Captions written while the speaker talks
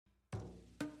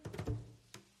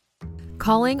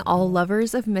Calling all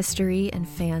lovers of mystery and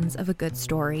fans of a good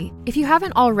story. If you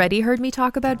haven't already heard me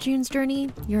talk about June's Journey,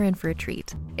 you're in for a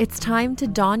treat. It's time to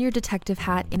don your detective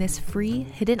hat in this free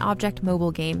hidden object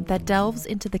mobile game that delves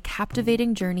into the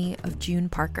captivating journey of June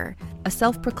Parker, a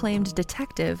self-proclaimed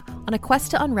detective on a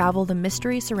quest to unravel the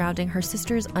mystery surrounding her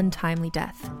sister's untimely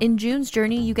death. In June's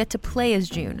Journey, you get to play as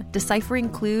June, deciphering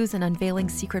clues and unveiling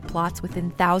secret plots within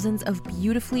thousands of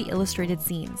beautifully illustrated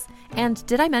scenes. And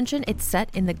did I mention it's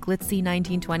set in the glitzy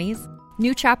 1920s?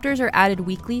 New chapters are added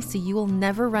weekly, so you will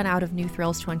never run out of new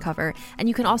thrills to uncover, and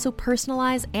you can also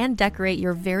personalize and decorate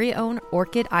your very own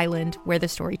Orchid Island where the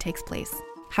story takes place.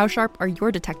 How sharp are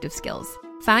your detective skills?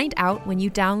 Find out when you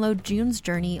download June's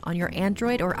Journey on your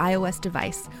Android or iOS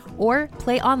device, or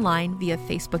play online via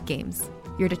Facebook Games.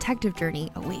 Your detective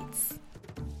journey awaits.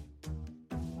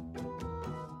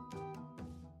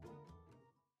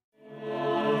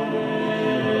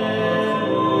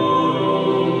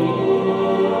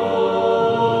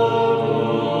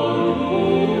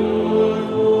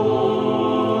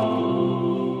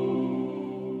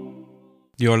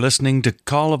 You're listening to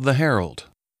Call of the Herald,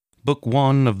 Book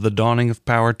 1 of the Dawning of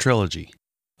Power trilogy,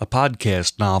 a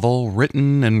podcast novel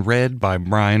written and read by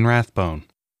Brian Rathbone.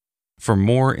 For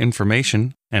more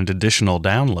information and additional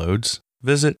downloads,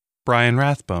 visit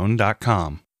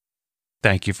brianrathbone.com.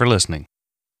 Thank you for listening.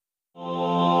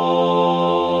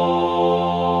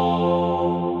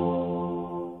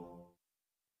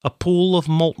 A pool of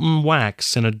molten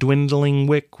wax and a dwindling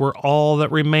wick were all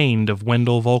that remained of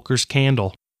Wendell Volker's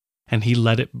candle, and he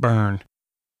let it burn.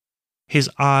 His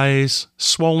eyes,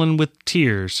 swollen with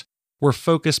tears, were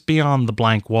focused beyond the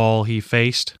blank wall he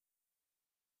faced.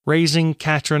 Raising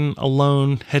Katrin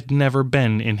alone had never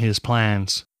been in his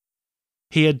plans.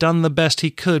 He had done the best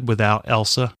he could without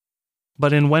Elsa,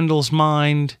 but in Wendell's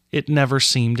mind it never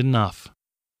seemed enough.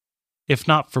 If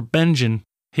not for Benjen,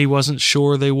 he wasn't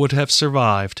sure they would have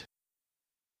survived.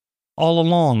 All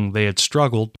along they had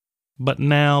struggled, but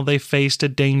now they faced a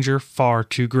danger far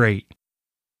too great.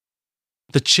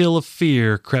 The chill of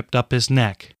fear crept up his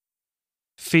neck.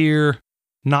 Fear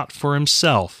not for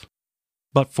himself,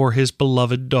 but for his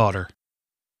beloved daughter.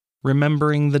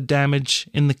 Remembering the damage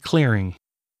in the clearing,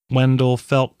 Wendell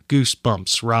felt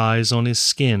goosebumps rise on his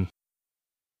skin.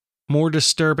 More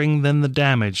disturbing than the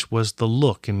damage was the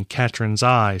look in Katrin's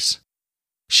eyes.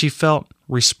 She felt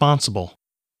responsible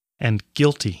and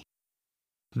guilty.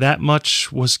 That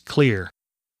much was clear.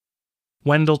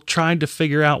 Wendell tried to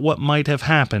figure out what might have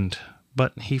happened,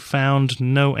 but he found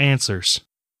no answers.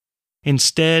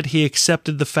 Instead, he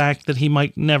accepted the fact that he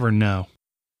might never know.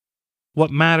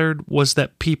 What mattered was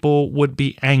that people would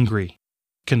be angry,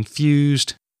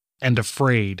 confused, and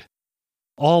afraid,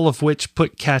 all of which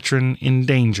put Katrin in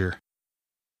danger.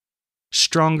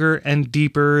 Stronger and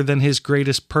deeper than his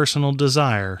greatest personal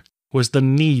desire was the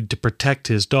need to protect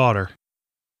his daughter.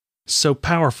 So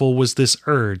powerful was this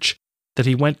urge that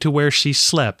he went to where she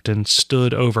slept and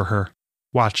stood over her,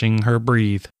 watching her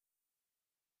breathe.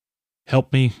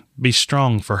 "Help me be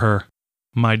strong for her,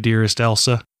 my dearest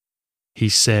Elsa," he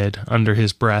said under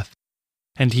his breath,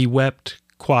 and he wept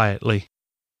quietly.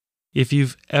 "If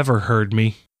you've ever heard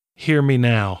me, hear me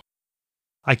now.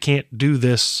 I can't do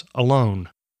this alone.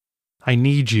 I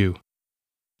need you.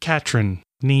 Katrin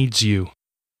needs you."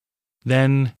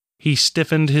 Then he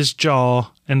stiffened his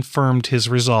jaw and firmed his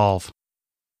resolve.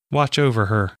 "Watch over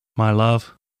her, my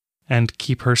love, and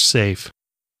keep her safe."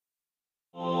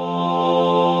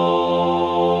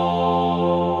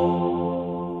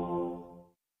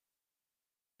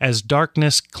 As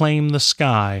darkness claimed the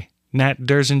sky, Nat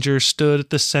Derzinger stood at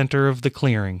the center of the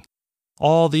clearing.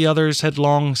 All the others had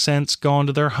long since gone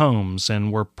to their homes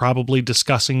and were probably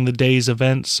discussing the day's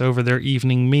events over their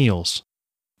evening meals.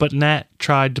 But Nat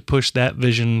tried to push that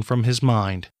vision from his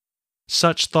mind.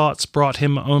 Such thoughts brought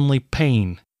him only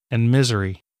pain and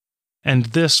misery, and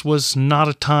this was not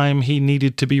a time he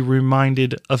needed to be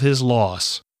reminded of his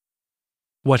loss.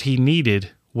 What he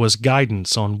needed was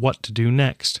guidance on what to do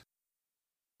next.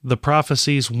 The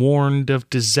prophecies warned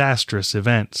of disastrous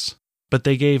events, but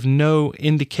they gave no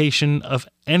indication of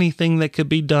anything that could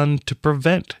be done to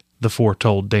prevent the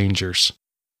foretold dangers.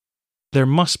 There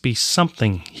must be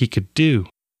something he could do,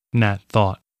 Nat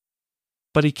thought.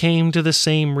 But he came to the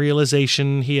same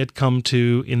realization he had come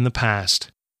to in the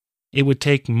past. It would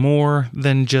take more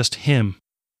than just him.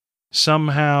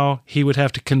 Somehow he would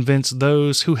have to convince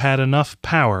those who had enough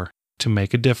power to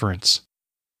make a difference.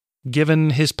 Given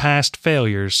his past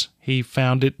failures, he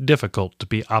found it difficult to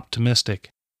be optimistic.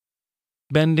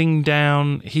 Bending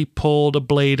down, he pulled a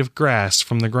blade of grass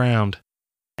from the ground,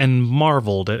 and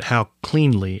marveled at how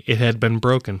cleanly it had been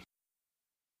broken.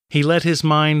 He let his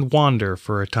mind wander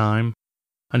for a time,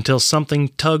 until something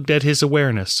tugged at his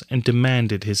awareness and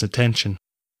demanded his attention.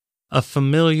 A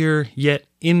familiar yet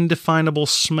indefinable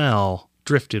smell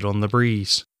drifted on the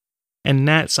breeze, and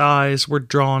Nat's eyes were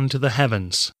drawn to the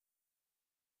heavens.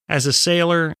 As a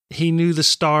sailor, he knew the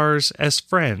stars as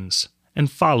friends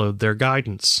and followed their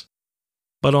guidance.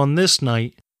 But on this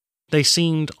night, they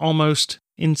seemed almost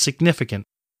insignificant,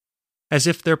 as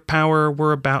if their power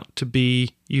were about to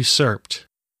be usurped,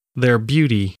 their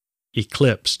beauty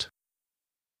eclipsed.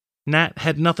 Nat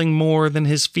had nothing more than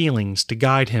his feelings to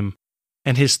guide him,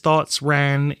 and his thoughts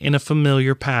ran in a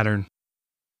familiar pattern.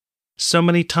 So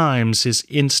many times his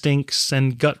instincts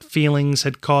and gut feelings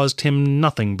had caused him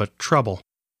nothing but trouble.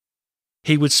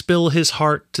 He would spill his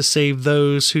heart to save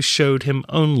those who showed him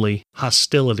only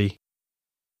hostility.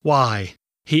 Why?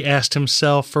 He asked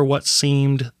himself for what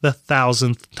seemed the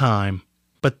 1,000th time.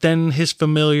 But then his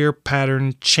familiar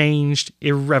pattern changed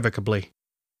irrevocably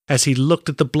as he looked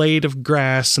at the blade of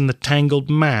grass and the tangled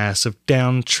mass of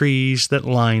downed trees that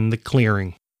lined the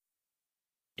clearing.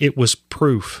 It was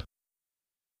proof.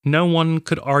 No one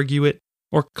could argue it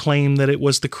or claim that it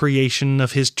was the creation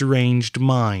of his deranged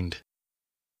mind.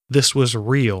 This was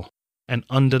real and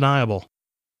undeniable.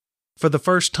 For the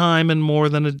first time in more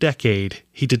than a decade,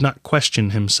 he did not question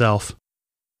himself.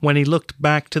 When he looked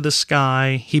back to the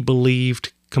sky, he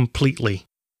believed completely.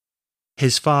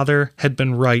 His father had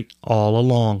been right all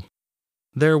along.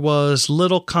 There was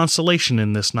little consolation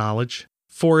in this knowledge,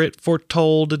 for it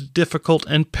foretold a difficult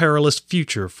and perilous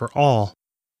future for all.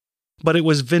 But it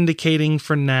was vindicating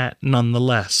for Nat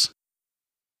nonetheless.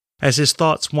 As his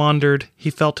thoughts wandered, he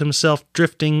felt himself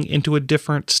drifting into a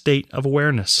different state of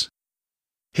awareness.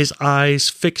 His eyes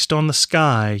fixed on the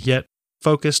sky, yet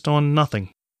focused on nothing.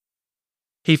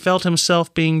 He felt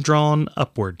himself being drawn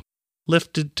upward,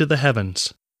 lifted to the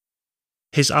heavens.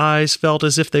 His eyes felt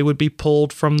as if they would be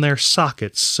pulled from their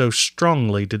sockets, so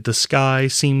strongly did the sky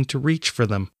seem to reach for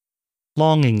them,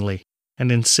 longingly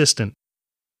and insistent.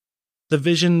 The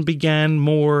vision began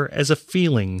more as a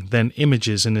feeling than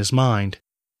images in his mind.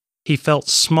 He felt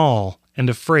small and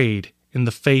afraid in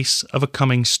the face of a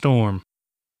coming storm.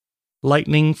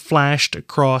 Lightning flashed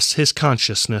across his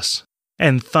consciousness,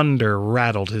 and thunder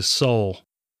rattled his soul.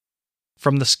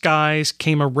 From the skies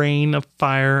came a rain of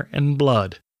fire and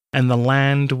blood, and the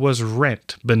land was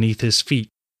rent beneath his feet.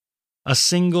 A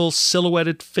single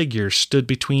silhouetted figure stood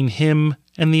between him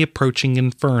and the approaching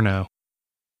inferno.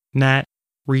 Nat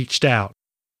reached out,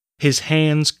 his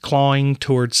hands clawing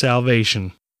toward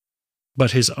salvation.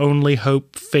 But his only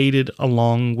hope faded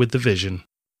along with the vision.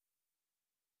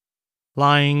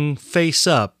 Lying face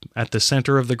up at the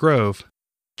center of the grove,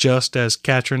 just as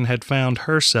Katrin had found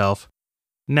herself,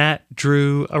 Nat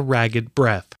drew a ragged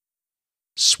breath.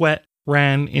 Sweat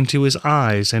ran into his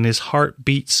eyes, and his heart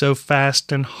beat so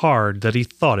fast and hard that he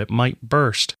thought it might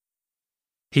burst.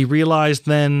 He realized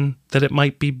then that it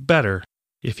might be better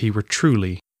if he were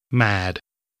truly mad.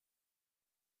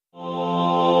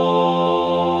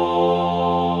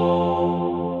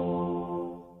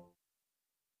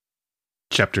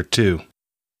 Chapter 2.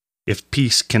 If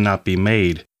peace cannot be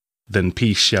made, then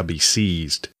peace shall be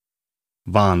seized.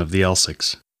 Von of the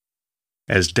Elsicks.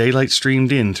 As daylight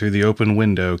streamed in through the open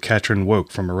window, Katrin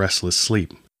woke from a restless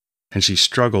sleep, and she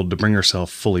struggled to bring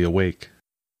herself fully awake.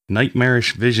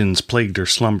 Nightmarish visions plagued her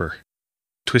slumber.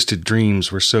 Twisted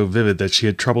dreams were so vivid that she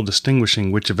had trouble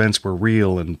distinguishing which events were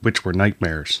real and which were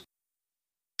nightmares.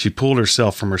 She pulled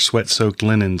herself from her sweat-soaked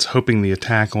linens, hoping the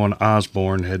attack on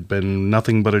Osborne had been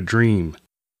nothing but a dream.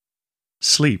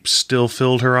 Sleep still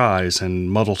filled her eyes and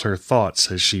muddled her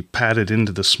thoughts as she padded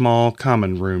into the small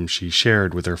common room she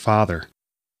shared with her father.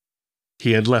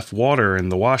 He had left water in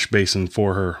the wash basin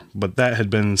for her, but that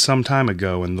had been some time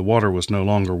ago and the water was no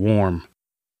longer warm.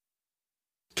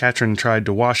 Katrin tried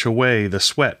to wash away the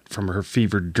sweat from her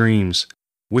fevered dreams,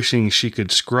 wishing she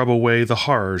could scrub away the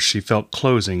horrors she felt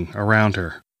closing around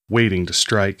her, waiting to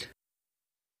strike.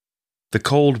 The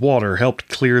cold water helped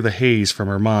clear the haze from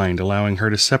her mind, allowing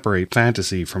her to separate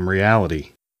fantasy from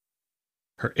reality.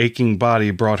 Her aching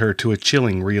body brought her to a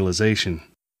chilling realization.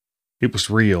 It was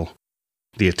real.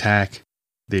 The attack,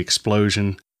 the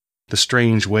explosion, the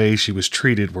strange way she was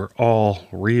treated were all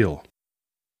real.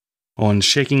 On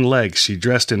shaking legs, she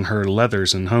dressed in her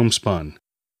leathers and homespun,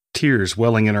 tears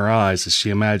welling in her eyes as she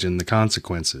imagined the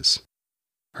consequences.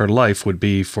 Her life would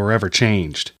be forever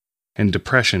changed, and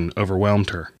depression overwhelmed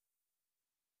her.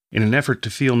 In an effort to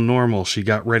feel normal, she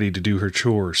got ready to do her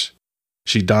chores.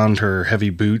 She donned her heavy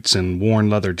boots and worn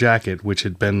leather jacket, which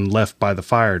had been left by the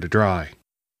fire to dry.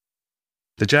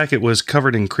 The jacket was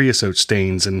covered in creosote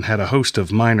stains and had a host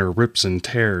of minor rips and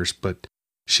tears, but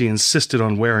she insisted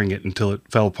on wearing it until it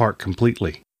fell apart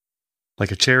completely.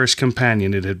 Like a cherished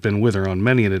companion, it had been with her on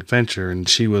many an adventure, and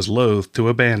she was loath to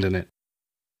abandon it.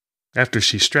 After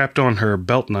she strapped on her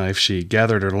belt knife, she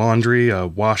gathered her laundry, a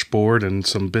washboard, and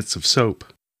some bits of soap.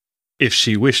 If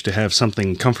she wished to have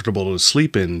something comfortable to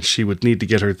sleep in, she would need to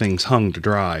get her things hung to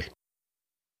dry.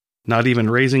 Not even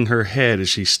raising her head as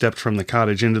she stepped from the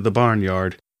cottage into the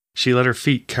barnyard, she let her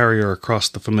feet carry her across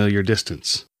the familiar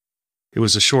distance. It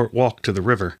was a short walk to the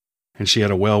river, and she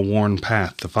had a well-worn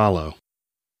path to follow.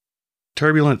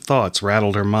 Turbulent thoughts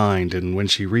rattled her mind, and when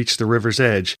she reached the river's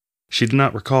edge, she did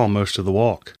not recall most of the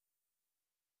walk.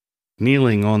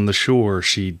 Kneeling on the shore,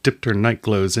 she dipped her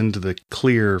nightclothes into the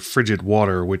clear, frigid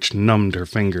water which numbed her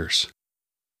fingers.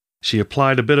 She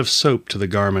applied a bit of soap to the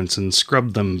garments and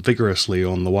scrubbed them vigorously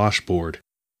on the washboard.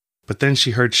 But then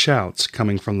she heard shouts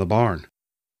coming from the barn.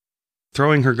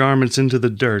 Throwing her garments into the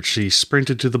dirt, she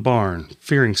sprinted to the barn,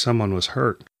 fearing someone was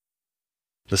hurt.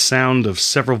 The sound of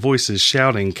several voices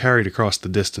shouting carried across the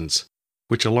distance,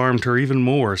 which alarmed her even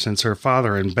more since her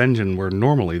father and Benjen were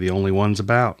normally the only ones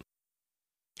about.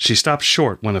 She stopped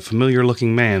short when a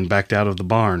familiar-looking man backed out of the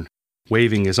barn,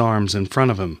 waving his arms in front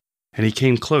of him, and he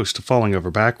came close to falling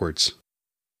over backwards.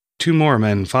 2 more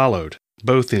men followed,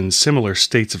 both in similar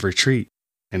states of retreat,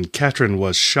 and Katrin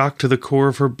was shocked to the core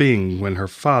of her being when her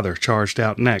father charged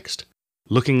out next,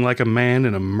 looking like a man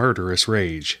in a murderous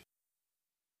rage.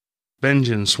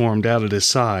 Benjen swarmed out at his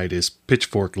side, his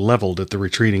pitchfork leveled at the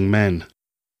retreating men.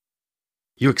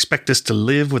 "You expect us to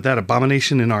live with that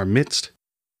abomination in our midst?"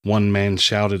 one man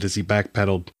shouted as he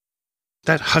backpedaled.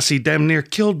 "That hussy damn near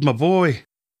killed my boy.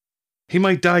 He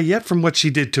might die yet from what she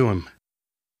did to him."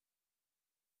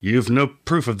 "You've no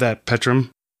proof of that, Petrum.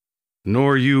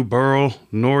 Nor you, Burl,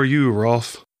 nor you,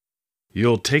 Rolf.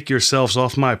 You'll take yourselves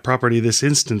off my property this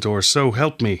instant, or so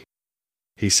help me,"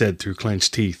 he said through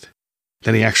clenched teeth.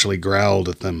 Then he actually growled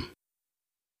at them.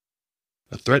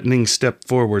 A threatening step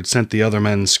forward sent the other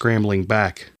men scrambling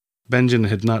back. Benjen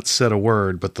had not said a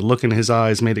word, but the look in his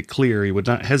eyes made it clear he would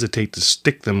not hesitate to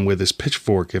stick them with his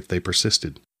pitchfork if they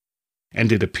persisted.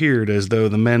 And it appeared as though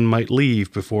the men might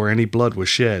leave before any blood was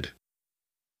shed.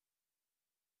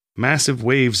 Massive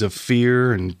waves of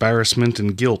fear, embarrassment,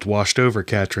 and guilt washed over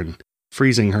Katrin,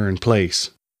 freezing her in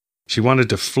place. She wanted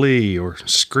to flee or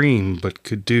scream, but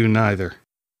could do neither.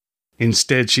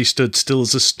 Instead, she stood still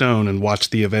as a stone and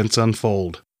watched the events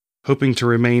unfold, hoping to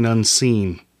remain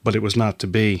unseen, but it was not to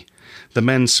be. The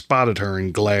men spotted her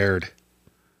and glared.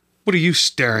 "What are you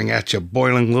staring at, you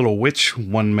boiling little witch?"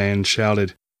 one man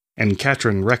shouted, and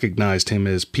Katrin recognized him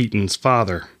as Peton's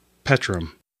father,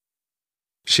 Petrum.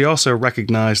 She also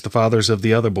recognized the fathers of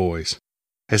the other boys.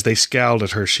 As they scowled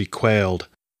at her, she quailed.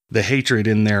 The hatred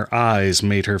in their eyes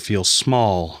made her feel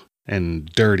small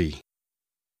and dirty.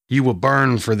 "You will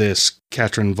burn for this,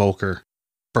 Katrin Volker,"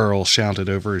 Burl shouted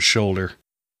over his shoulder.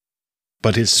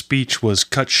 But his speech was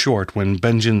cut short when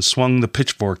Benjen swung the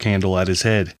pitchfork handle at his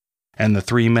head, and the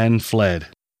 3 men fled.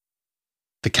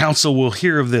 "The council will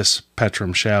hear of this,"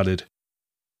 Petrum shouted.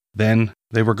 Then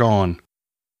they were gone,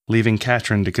 leaving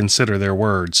Katrin to consider their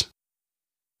words.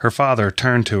 Her father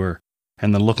turned to her,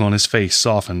 and the look on his face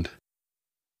softened.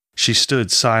 She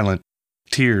stood silent,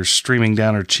 tears streaming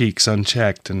down her cheeks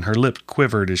unchecked, and her lip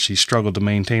quivered as she struggled to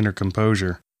maintain her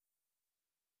composure.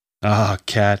 "Ah,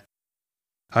 Kat,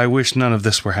 I wish none of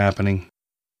this were happening.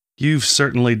 You've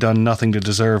certainly done nothing to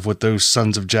deserve what those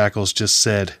sons of jackals just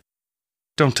said.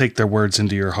 Don't take their words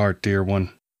into your heart, dear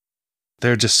one.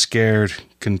 They're just scared,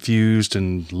 confused,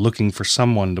 and looking for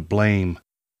someone to blame.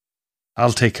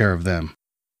 I'll take care of them.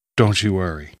 Don't you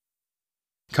worry.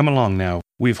 Come along now.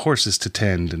 We've horses to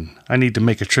tend, and I need to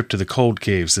make a trip to the cold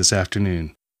caves this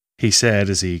afternoon," he said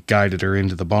as he guided her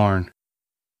into the barn.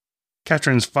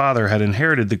 Katrin's father had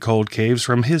inherited the cold caves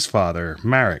from his father,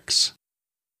 Marix.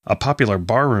 A popular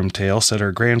barroom tale said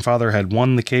her grandfather had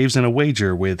won the caves in a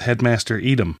wager with headmaster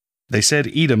Edom. They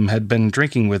said Edom had been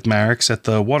drinking with Marix at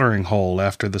the watering hole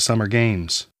after the summer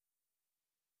games.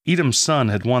 Edom's son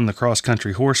had won the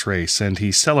cross-country horse race, and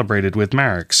he celebrated with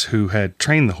Marix, who had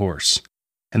trained the horse,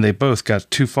 and they both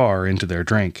got too far into their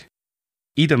drink.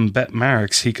 Edom bet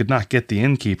Marix he could not get the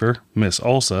innkeeper, Miss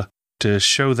Ulsa, to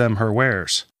show them her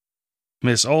wares.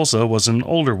 Miss Ulsa was an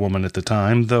older woman at the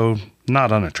time, though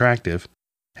not unattractive,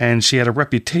 and she had a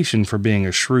reputation for being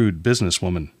a shrewd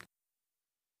businesswoman.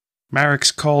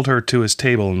 Marix called her to his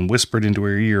table and whispered into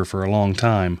her ear for a long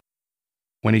time.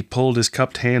 When he pulled his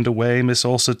cupped hand away, Miss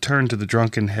Ulsa turned to the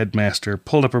drunken headmaster,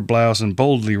 pulled up her blouse, and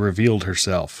boldly revealed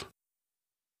herself.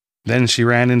 Then she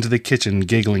ran into the kitchen,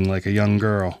 giggling like a young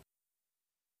girl.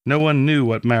 No one knew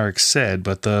what Marix said,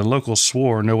 but the locals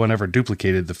swore no one ever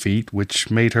duplicated the feat,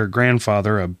 which made her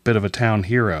grandfather a bit of a town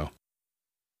hero.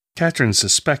 Katrin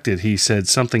suspected he said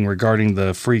something regarding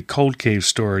the free cold cave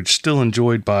storage still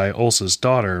enjoyed by Ulsa's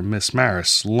daughter, Miss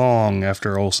Maris, long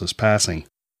after Ulsa's passing.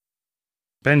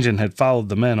 Benjen had followed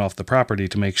the men off the property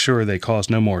to make sure they caused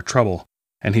no more trouble,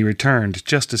 and he returned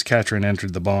just as Katrin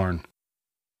entered the barn.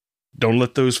 "Don't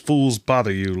let those fools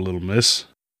bother you, little miss.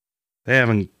 They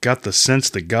haven't got the sense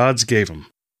the gods gave 'em,"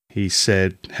 he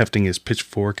said, hefting his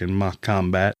pitchfork in mock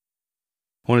combat.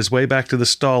 On his way back to the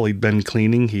stall he'd been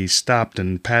cleaning, he stopped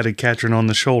and patted Katrin on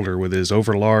the shoulder with his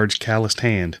overlarge, calloused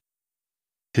hand.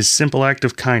 His simple act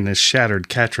of kindness shattered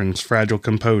Katrin's fragile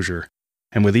composure,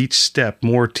 and with each step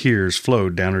more tears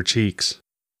flowed down her cheeks.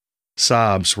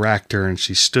 Sobs racked her, and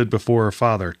she stood before her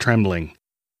father, trembling,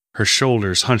 her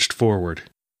shoulders hunched forward.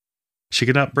 She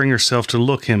could not bring herself to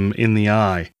look him in the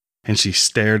eye, and she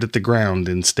stared at the ground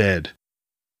instead.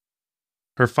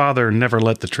 Her father never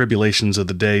let the tribulations of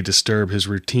the day disturb his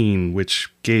routine, which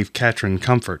gave Katrin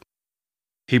comfort.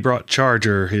 He brought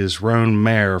Charger, his roan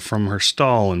mare, from her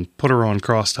stall and put her on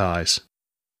cross ties.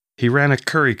 He ran a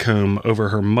curry comb over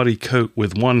her muddy coat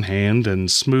with one hand and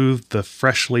smoothed the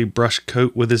freshly brushed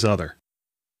coat with his other.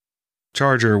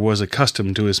 Charger was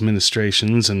accustomed to his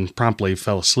ministrations and promptly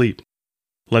fell asleep,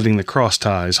 letting the cross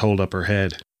ties hold up her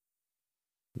head.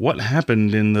 "What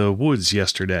happened in the woods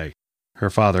yesterday?" her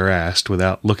father asked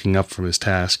without looking up from his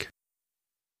task.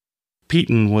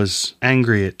 "Peyton was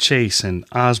angry at Chase and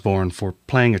Osborne for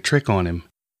playing a trick on him,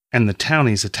 and the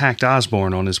townies attacked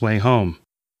Osborne on his way home.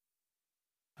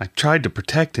 I tried to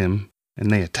protect him, and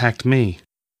they attacked me.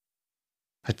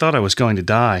 I thought I was going to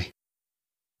die,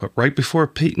 but right before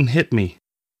Peyton hit me,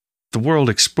 the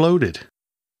world exploded.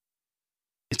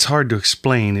 It's hard to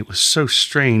explain, it was so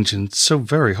strange and so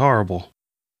very horrible,"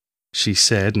 she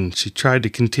said, and she tried to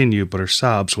continue, but her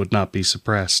sobs would not be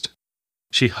suppressed.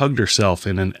 She hugged herself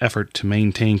in an effort to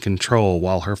maintain control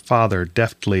while her father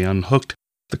deftly unhooked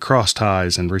the cross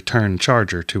ties and returned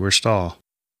Charger to her stall.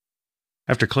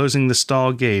 After closing the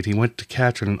stall gate, he went to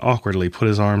Katrin and awkwardly put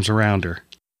his arms around her.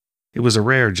 It was a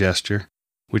rare gesture,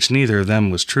 which neither of them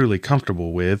was truly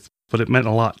comfortable with, but it meant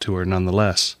a lot to her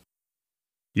nonetheless.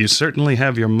 "You certainly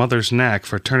have your mother's knack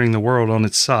for turning the world on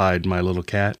its side, my little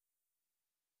cat.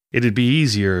 It'd be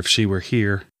easier if she were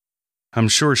here. I'm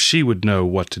sure she would know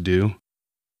what to do.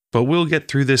 But we'll get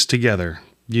through this together,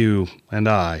 you and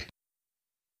I.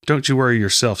 Don't you worry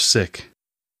yourself sick.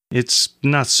 It's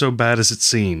not so bad as it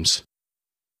seems,"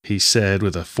 he said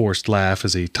with a forced laugh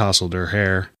as he tousled her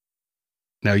hair.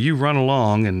 "Now you run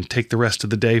along and take the rest of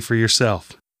the day for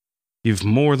yourself. You've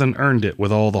more than earned it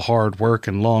with all the hard work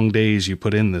and long days you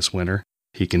put in this winter,"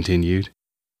 he continued.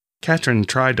 Katrin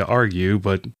tried to argue,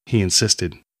 but he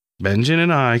insisted. "Benjen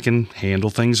and I can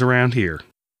handle things around here.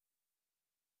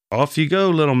 Off you go,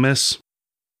 little miss.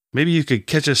 Maybe you could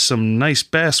catch us some nice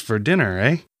bass for dinner,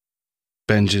 eh?"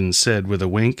 Benjen said with a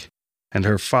wink, and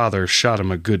her father shot him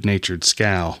a good-natured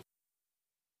scowl.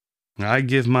 "I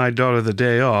give my daughter the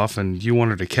day off, and you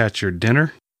want her to catch your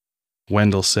dinner?"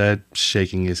 Wendell said,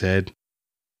 shaking his head.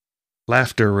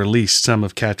 Laughter released some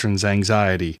of Katrin's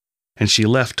anxiety, and she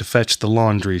left to fetch the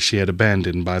laundry she had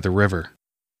abandoned by the river.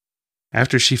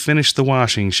 After she finished the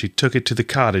washing, she took it to the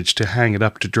cottage to hang it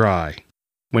up to dry.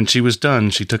 When she was done,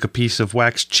 she took a piece of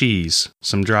waxed cheese,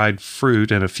 some dried fruit,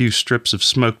 and a few strips of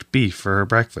smoked beef for her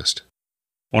breakfast.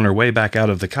 On her way back out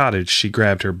of the cottage, she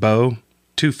grabbed her bow,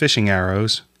 2 fishing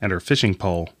arrows, and her fishing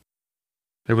pole.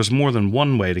 There was more than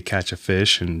one way to catch a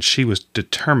fish, and she was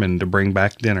determined to bring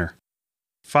back dinner.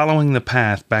 Following the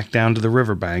path back down to the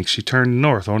riverbank, she turned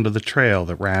north onto the trail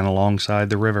that ran alongside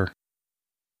the river,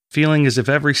 feeling as if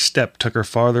every step took her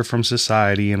farther from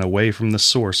society and away from the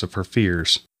source of her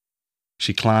fears.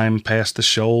 She climbed past the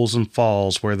shoals and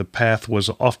falls where the path was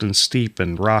often steep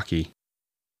and rocky.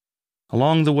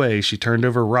 Along the way, she turned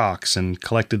over rocks and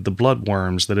collected the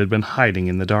bloodworms that had been hiding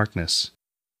in the darkness.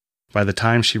 By the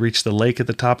time she reached the lake at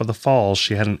the top of the falls,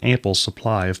 she had an ample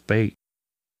supply of bait.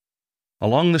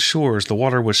 Along the shores, the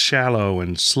water was shallow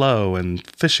and slow, and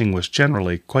fishing was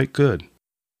generally quite good.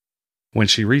 When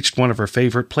she reached one of her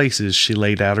favorite places, she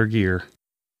laid out her gear.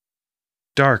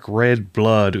 Dark red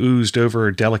blood oozed over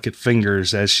her delicate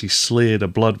fingers as she slid a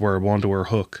bloodworm onto her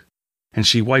hook, and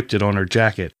she wiped it on her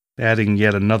jacket, adding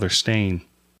yet another stain.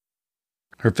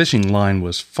 Her fishing line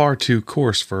was far too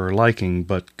coarse for her liking,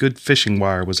 but good fishing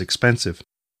wire was expensive.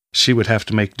 She would have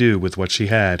to make do with what she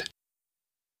had.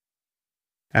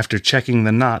 After checking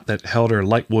the knot that held her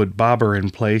lightwood bobber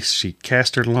in place, she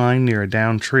cast her line near a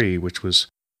downed tree which was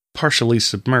partially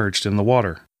submerged in the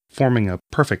water, forming a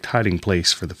perfect hiding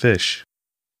place for the fish.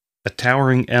 A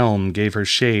towering elm gave her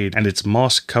shade, and its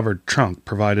moss-covered trunk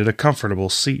provided a comfortable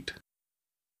seat.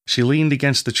 She leaned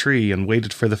against the tree and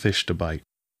waited for the fish to bite.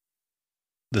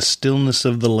 The stillness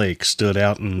of the lake stood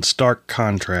out in stark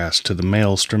contrast to the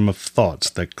maelstrom of thoughts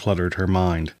that cluttered her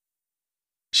mind.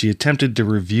 She attempted to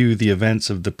review the events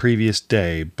of the previous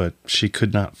day, but she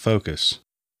could not focus.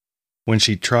 When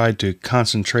she tried to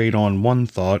concentrate on one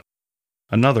thought,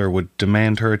 another would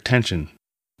demand her attention,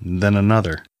 then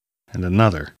another, and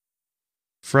another.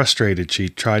 Frustrated, she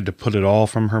tried to put it all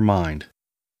from her mind.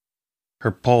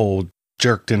 Her pole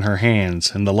jerked in her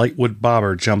hands, and the lightwood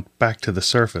bobber jumped back to the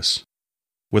surface.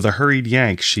 With a hurried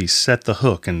yank, she set the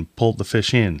hook and pulled the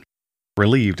fish in,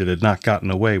 relieved it had not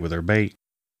gotten away with her bait.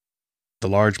 The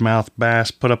largemouth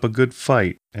bass put up a good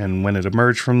fight, and when it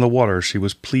emerged from the water, she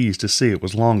was pleased to see it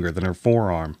was longer than her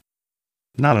forearm.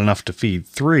 Not enough to feed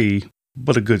 3,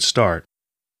 but a good start.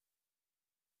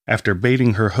 After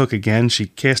baiting her hook again, she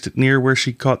cast it near where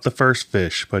she caught the first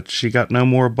fish, but she got no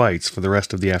more bites for the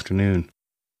rest of the afternoon.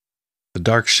 The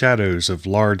dark shadows of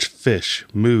large fish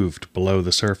moved below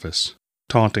the surface,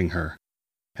 taunting her,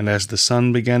 and as the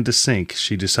sun began to sink,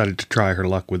 she decided to try her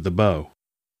luck with the bow.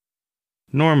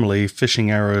 Normally, fishing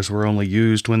arrows were only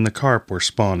used when the carp were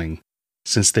spawning,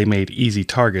 since they made easy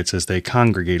targets as they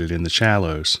congregated in the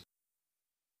shallows.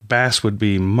 Bass would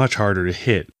be much harder to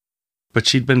hit, but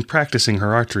she'd been practicing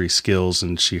her archery skills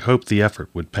and she hoped the effort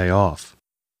would pay off.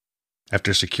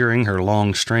 After securing her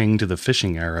long string to the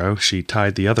fishing arrow, she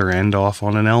tied the other end off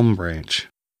on an elm branch.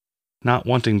 Not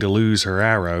wanting to lose her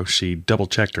arrow, she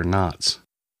double-checked her knots.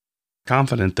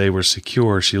 Confident they were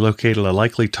secure, she located a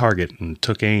likely target and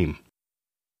took aim.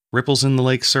 Ripples in the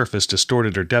lake's surface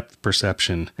distorted her depth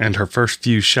perception, and her first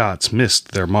few shots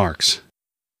missed their marks.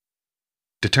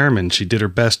 Determined, she did her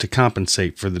best to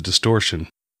compensate for the distortion,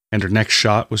 and her next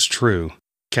shot was true,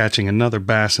 catching another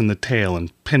bass in the tail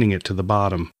and pinning it to the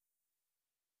bottom.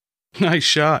 "Nice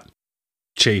shot,"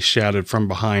 Chase shouted from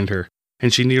behind her,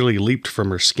 and she nearly leaped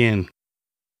from her skin.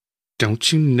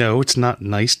 "Don't you know it's not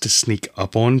nice to sneak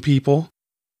up on people?"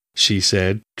 she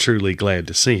said, truly glad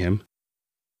to see him.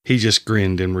 He just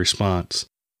grinned in response.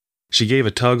 She gave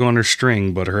a tug on her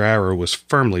string, but her arrow was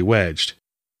firmly wedged,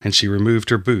 and she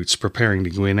removed her boots, preparing to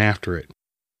go in after it.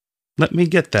 "Let me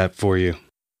get that for you,"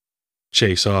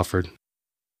 Chase offered.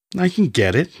 "I can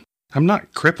get it. I'm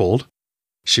not crippled,"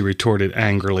 she retorted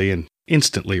angrily and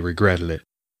instantly regretted it.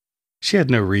 She had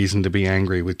no reason to be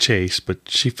angry with Chase, but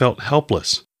she felt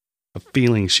helpless, a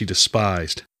feeling she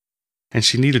despised, and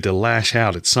she needed to lash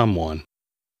out at someone.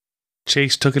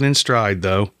 Chase took it in stride,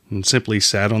 though, and simply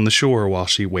sat on the shore while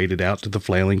she waded out to the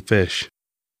flailing fish.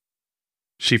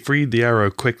 She freed the arrow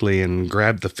quickly and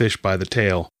grabbed the fish by the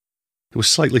tail. It was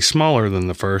slightly smaller than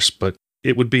the first, but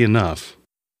it would be enough.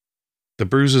 The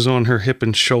bruises on her hip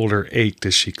and shoulder ached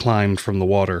as she climbed from the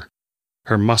water,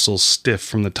 her muscles stiff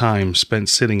from the time spent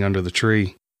sitting under the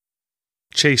tree.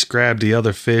 Chase grabbed the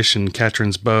other fish and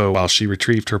Katrin's bow while she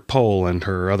retrieved her pole and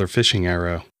her other fishing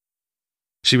arrow.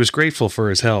 She was grateful for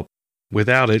his help.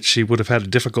 Without it, she would have had a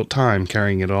difficult time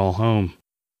carrying it all home.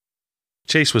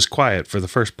 Chase was quiet for the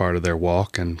first part of their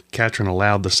walk, and Katrin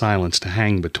allowed the silence to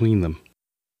hang between them.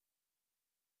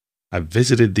 "I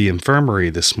visited the infirmary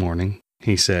this morning,"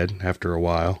 he said after a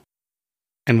while.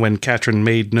 And when Katrin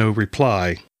made no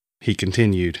reply, he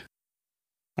continued.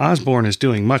 "Osborne is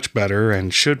doing much better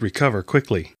and should recover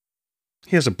quickly.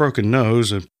 He has a broken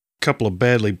nose, a couple of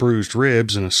badly bruised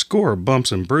ribs, and a score of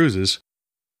bumps and bruises.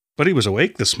 But he was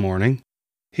awake this morning.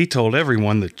 He told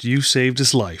everyone that you saved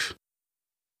his life."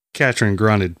 Katrin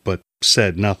grunted, but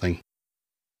said nothing.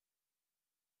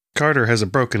 "Carter has a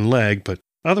broken leg, but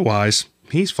otherwise,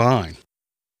 he's fine.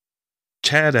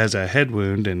 Chad has a head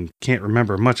wound and can't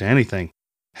remember much of anything.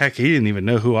 Heck, he didn't even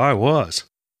know who I was.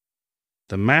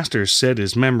 The master said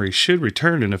his memory should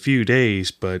return in a few days,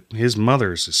 but his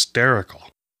mother's hysterical.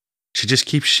 She just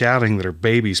keeps shouting that her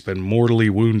baby's been mortally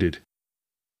wounded.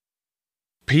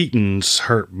 Peyton's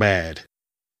hurt bad.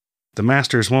 The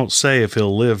masters won't say if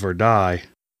he'll live or die.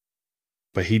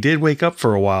 But he did wake up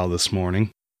for a while this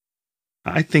morning.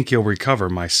 I think he'll recover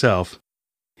myself.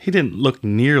 He didn't look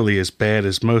nearly as bad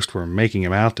as most were making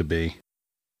him out to be."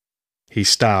 He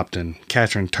stopped, and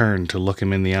Katrin turned to look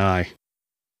him in the eye.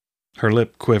 Her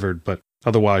lip quivered, but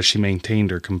otherwise she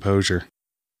maintained her composure.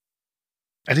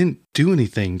 "I didn't do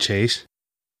anything, Chase.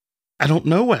 I don't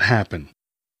know what happened,"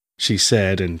 she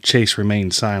said, and Chase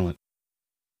remained silent.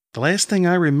 "The last thing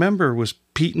I remember was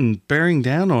Peyton bearing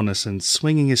down on us and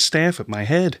swinging his staff at my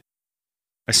head.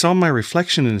 I saw my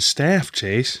reflection in his staff,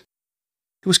 Chase.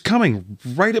 It was coming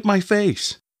right at my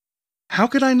face. How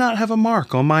could I not have a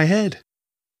mark on my head?"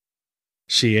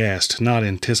 she asked, not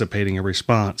anticipating a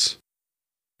response.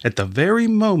 "At the very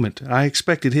moment I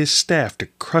expected his staff to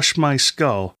crush my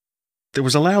skull, there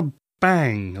was a loud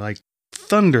bang, like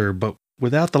thunder, but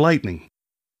without the lightning.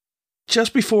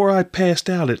 Just before I passed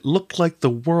out, it looked like the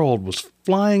world was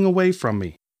flying away from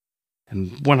me.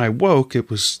 And when I woke, it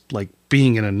was like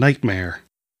being in a nightmare.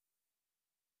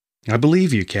 I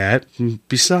believe you, Kat.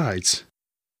 Besides,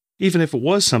 even if it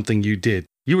was something you did,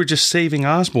 you were just saving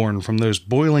Osborn from those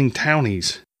boiling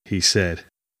townies, he said.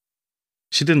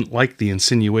 She didn't like the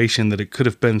insinuation that it could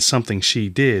have been something she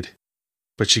did,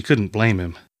 but she couldn't blame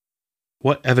him.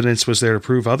 What evidence was there to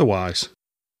prove otherwise?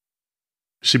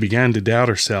 She began to doubt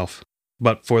herself,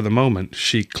 but for the moment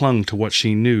she clung to what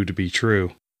she knew to be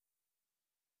true.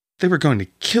 They were going to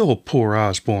kill poor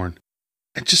Osborn.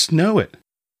 I just know it.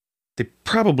 They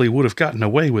probably would have gotten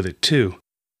away with it, too.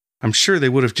 I'm sure they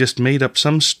would have just made up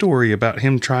some story about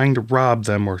him trying to rob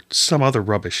them or some other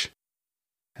rubbish.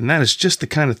 And that is just the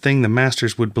kind of thing the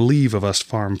masters would believe of us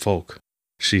farm folk,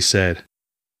 she said.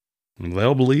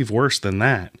 They'll believe worse than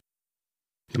that.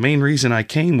 The main reason I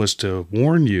came was to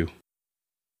warn you.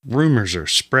 Rumors are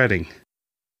spreading.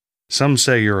 Some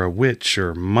say you're a witch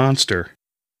or monster,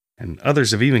 and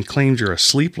others have even claimed you're a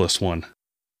sleepless one.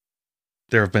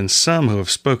 There have been some who have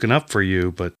spoken up for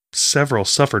you, but several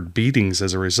suffered beatings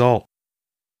as a result.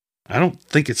 I don't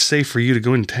think it's safe for you to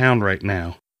go in town right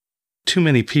now. Too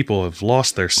many people have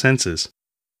lost their senses,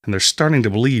 and they're starting to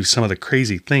believe some of the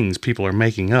crazy things people are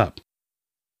making up,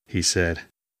 he said.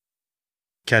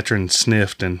 Katrin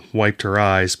sniffed and wiped her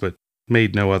eyes, but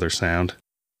made no other sound.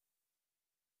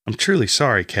 I'm truly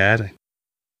sorry, Kat. I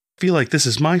feel like this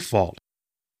is my fault.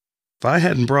 If I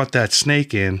hadn't brought that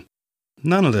snake in,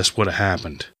 none of this would have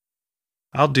happened.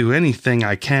 I'll do anything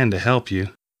I can to help you,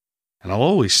 and I'll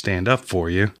always stand up for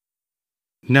you.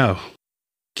 No,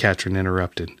 Katrin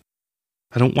interrupted.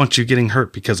 I don't want you getting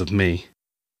hurt because of me.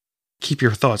 Keep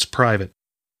your thoughts private.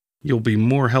 You'll be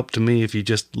more help to me if you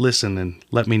just listen and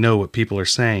let me know what people are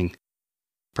saying.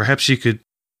 Perhaps you could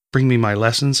bring me my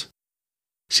lessons?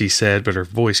 She said, but her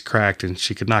voice cracked and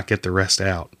she could not get the rest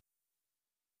out.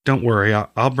 Don't worry,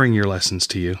 I'll bring your lessons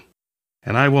to you.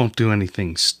 And I won't do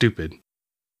anything stupid.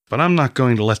 But I'm not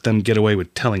going to let them get away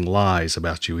with telling lies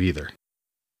about you either.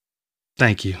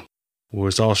 Thank you,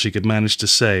 was all she could manage to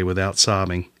say without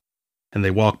sobbing, and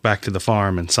they walked back to the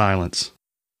farm in silence.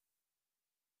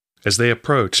 As they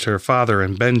approached, her father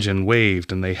and Benjen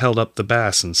waved and they held up the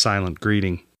bass in silent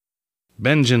greeting.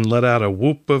 Benjen let out a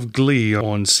whoop of glee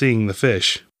on seeing the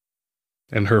fish,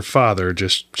 and her father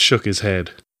just shook his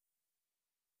head.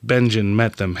 Benjen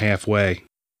met them halfway.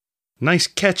 Nice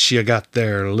catch you got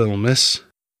there, little miss.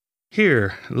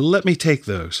 Here, let me take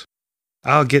those.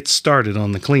 I'll get started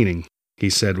on the cleaning, he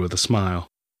said with a smile.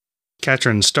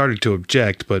 Katrin started to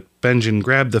object, but Benjen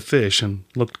grabbed the fish and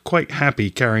looked quite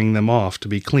happy carrying them off to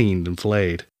be cleaned and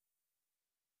filleted.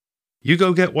 You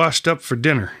go get washed up for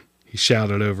dinner, he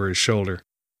shouted over his shoulder,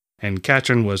 and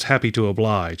Katrin was happy to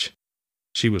oblige.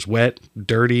 She was wet,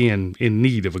 dirty, and in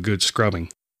need of a good scrubbing.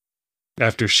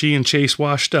 After she and Chase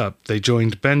washed up, they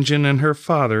joined Benjen and her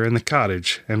father in the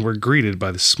cottage and were greeted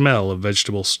by the smell of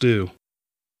vegetable stew.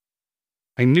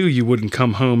 I knew you wouldn't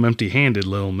come home empty-handed,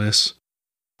 little miss.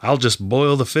 I'll just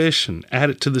boil the fish and add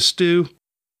it to the stew.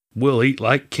 We'll eat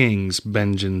like kings,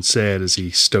 Benjen said as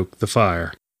he stoked the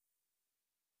fire.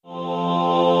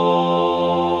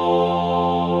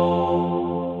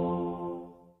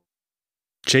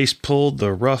 Chase pulled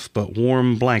the rough but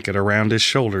warm blanket around his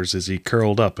shoulders as he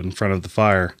curled up in front of the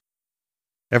fire.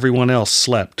 Everyone else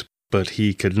slept, but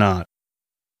he could not.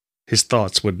 His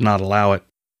thoughts would not allow it.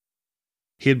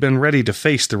 He had been ready to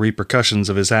face the repercussions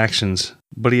of his actions,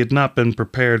 but he had not been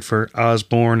prepared for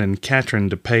Osborn and Katrin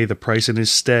to pay the price in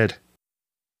his stead.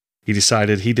 He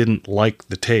decided he didn't like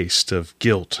the taste of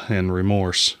guilt and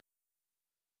remorse.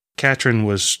 Katrin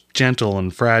was gentle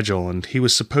and fragile, and he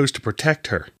was supposed to protect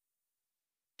her.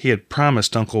 He had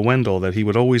promised Uncle Wendell that he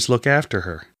would always look after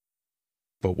her.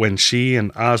 But when she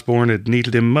and Osborn had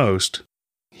needed him most,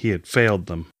 he had failed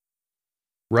them.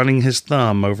 Running his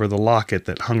thumb over the locket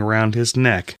that hung around his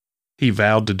neck, he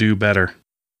vowed to do better.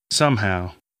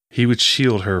 Somehow, he would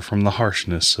shield her from the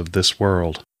harshness of this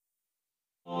world.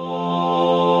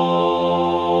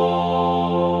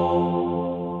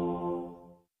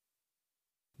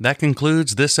 That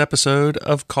concludes this episode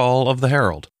of Call of the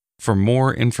Herald. For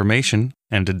more information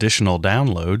and additional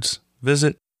downloads,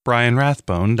 visit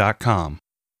brianrathbone.com.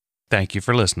 Thank you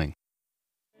for listening.